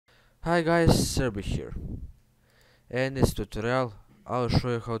Hi guys, Serbi here. In this tutorial I'll show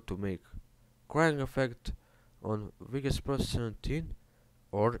you how to make crying effect on Vegas Pro 17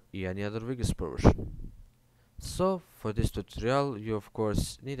 or any other Vegas Pro version. So for this tutorial you of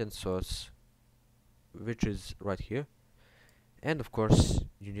course need a source, which is right here, and of course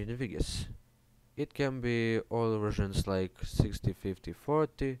you need a Vegas. It can be all versions like 60, 50,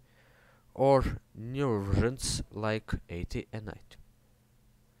 40 or newer versions like 80 and 90.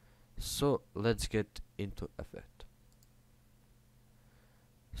 So let's get into effect.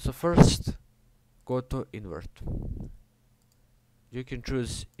 So first go to invert. You can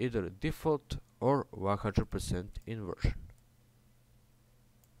choose either default or 100% inversion.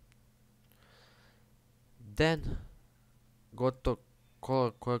 Then go to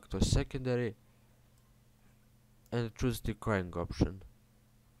color corrector secondary and choose the crying option.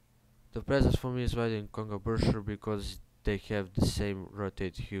 The preset for me is riding Conga Brusher because they have the same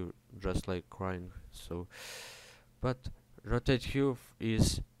rotate hue just like crying, but rotate hue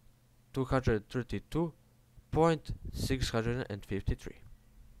is 232.653.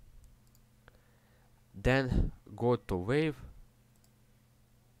 Then go to wave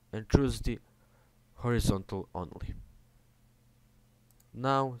and choose the horizontal only.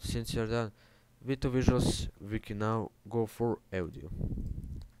 Now since you're done with the visuals, we can now go for audio.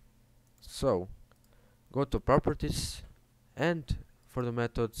 So go to properties, and for the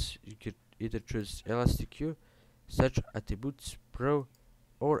methods you could either choose elastic hue, search attributes, pro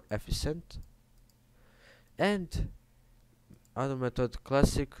or efficient, and other method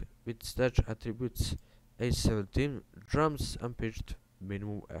classic with search attributes A17, drums unpitched,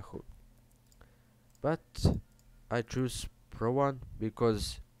 minimum echo. But I choose pro one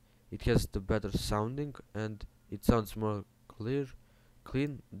because it has the better sounding and it sounds more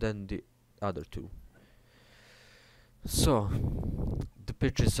clean than the other two. So the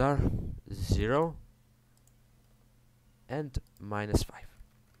pitches are 0 and -5.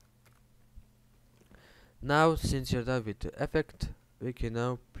 Now since you're done with the effect, we can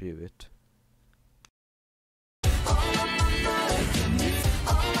now preview it.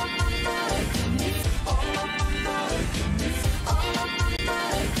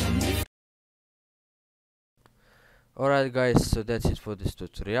 Alright guys, so that's it for this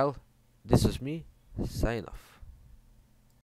tutorial. This was me, sign off.